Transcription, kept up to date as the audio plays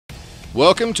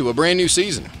Welcome to a brand new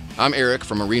season. I'm Eric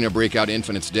from Arena Breakout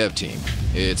Infinite's dev team.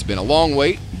 It's been a long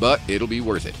wait, but it'll be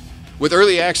worth it. With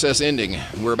early access ending,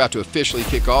 we're about to officially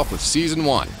kick off with Season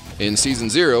 1. In Season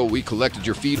 0, we collected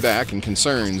your feedback and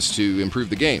concerns to improve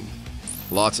the game.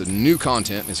 Lots of new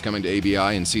content is coming to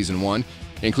ABI in Season 1,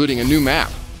 including a new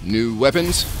map, new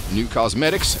weapons, new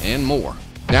cosmetics, and more.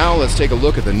 Now let's take a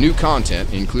look at the new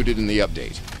content included in the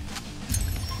update.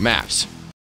 Maps.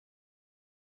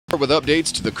 With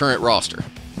updates to the current roster.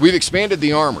 We've expanded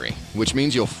the armory, which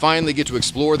means you'll finally get to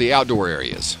explore the outdoor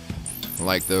areas,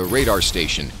 like the radar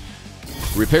station,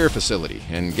 repair facility,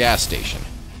 and gas station.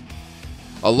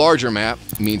 A larger map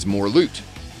means more loot,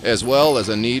 as well as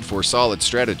a need for solid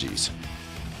strategies.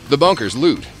 The bunker's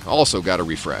loot also got a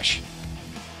refresh.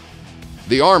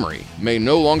 The armory may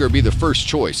no longer be the first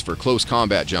choice for close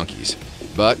combat junkies,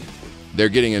 but they're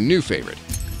getting a new favorite,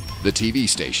 the TV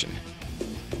station.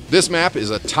 This map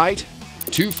is a tight,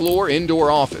 two-floor indoor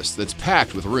office that's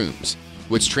packed with rooms,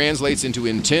 which translates into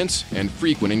intense and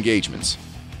frequent engagements.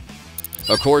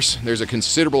 Of course, there's a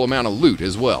considerable amount of loot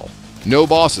as well. No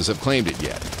bosses have claimed it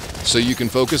yet, so you can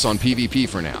focus on PvP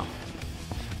for now.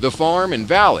 The farm and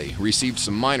valley received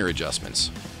some minor adjustments.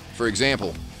 For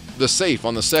example, the safe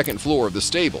on the second floor of the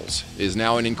stables is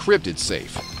now an encrypted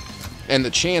safe, and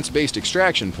the chance-based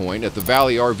extraction point at the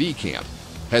Valley RV camp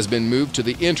has been moved to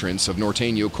the entrance of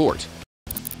Norteño Court.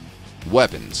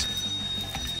 Weapons.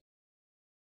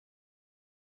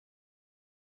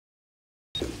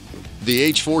 The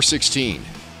H-416,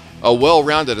 a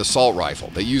well-rounded assault rifle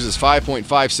that uses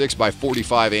 5.56 by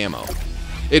 45 ammo.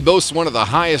 It boasts one of the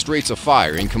highest rates of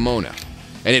fire in Kimona,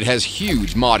 and it has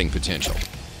huge modding potential.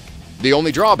 The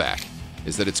only drawback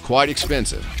is that it's quite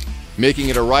expensive, making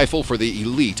it a rifle for the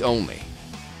elite only.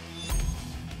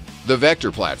 The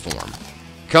Vector platform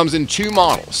comes in two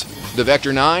models, the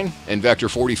Vector 9 and Vector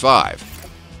 45,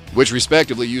 which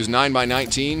respectively use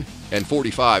 9x19 and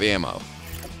 45 ammo.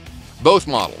 Both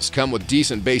models come with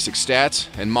decent basic stats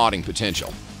and modding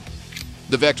potential.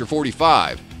 The Vector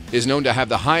 45 is known to have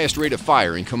the highest rate of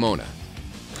fire in Kimona.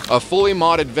 A fully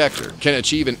modded Vector can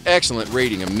achieve an excellent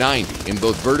rating of 90 in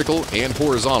both vertical and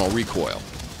horizontal recoil.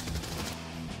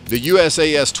 The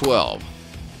USAS-12,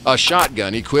 a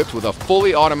shotgun equipped with a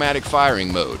fully automatic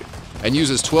firing mode and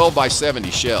uses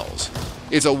 12x70 shells.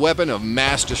 It's a weapon of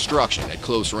mass destruction at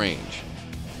close range.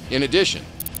 In addition,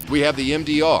 we have the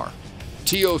MDR,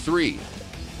 TO3,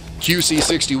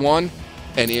 QC61,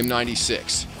 and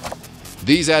M96.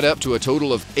 These add up to a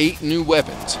total of 8 new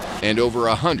weapons and over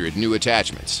 100 new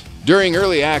attachments. During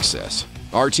early access,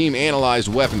 our team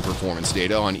analyzed weapon performance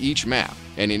data on each map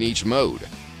and in each mode,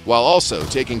 while also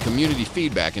taking community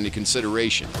feedback into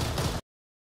consideration.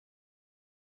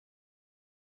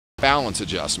 Balance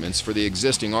adjustments for the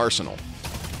existing arsenal.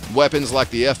 Weapons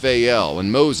like the FAL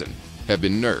and Mosin have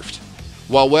been nerfed,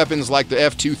 while weapons like the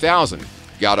F2000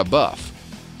 got a buff.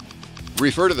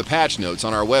 Refer to the patch notes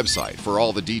on our website for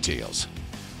all the details.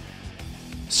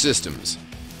 Systems.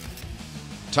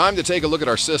 Time to take a look at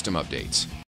our system updates.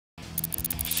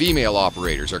 Female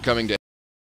operators are coming to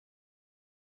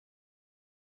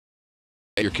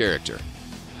your character.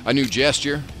 A new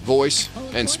gesture, voice,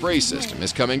 and spray system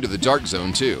is coming to the Dark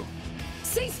Zone too.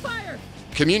 Ceasefire!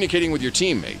 Communicating with your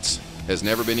teammates has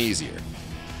never been easier.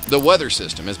 The weather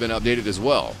system has been updated as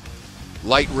well.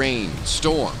 Light rain,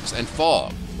 storms, and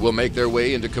fog will make their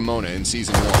way into Kimona in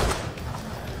Season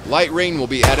 1. Light rain will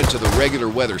be added to the regular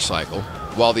weather cycle,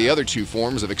 while the other two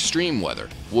forms of extreme weather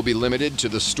will be limited to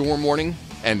the storm warning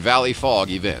and valley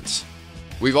fog events.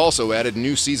 We've also added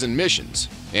new season missions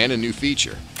and a new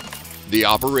feature, the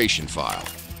operation file.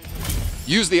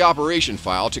 Use the operation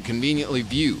file to conveniently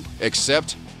view,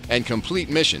 accept, and complete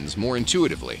missions more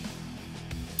intuitively.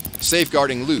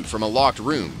 Safeguarding loot from a locked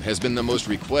room has been the most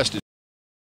requested,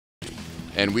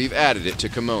 and we've added it to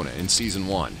Kimona in Season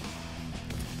 1.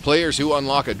 Players who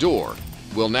unlock a door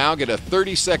will now get a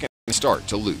 30-second start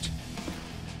to loot.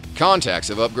 Contacts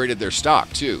have upgraded their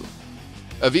stock too.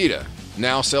 Avita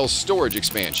now sells storage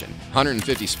expansion,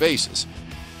 150 spaces,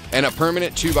 and a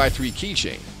permanent 2x3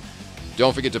 keychain.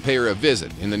 Don't forget to pay her a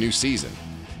visit in the new season.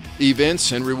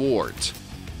 Events and rewards.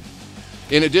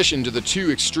 In addition to the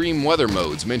 2 extreme weather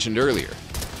modes mentioned earlier,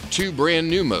 2 brand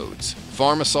new modes,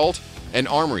 Farm Assault and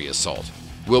Armory Assault,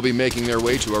 will be making their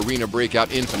way to Arena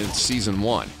Breakout Infinite Season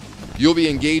 1. You'll be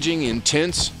engaging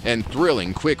intense and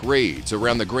thrilling quick raids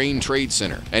around the Grain Trade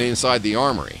Center and inside the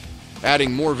Armory,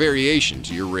 adding more variation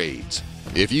to your raids.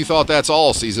 If you thought that's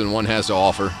all Season 1 has to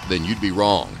offer, then you'd be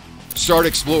wrong. Start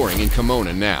exploring in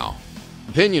Kimona now.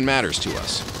 Opinion matters to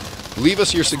us. Leave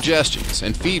us your suggestions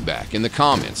and feedback in the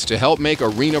comments to help make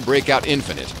Arena Breakout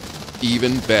Infinite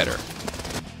even better.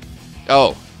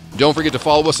 Oh, don't forget to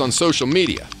follow us on social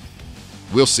media.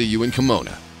 We'll see you in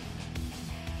Kimona.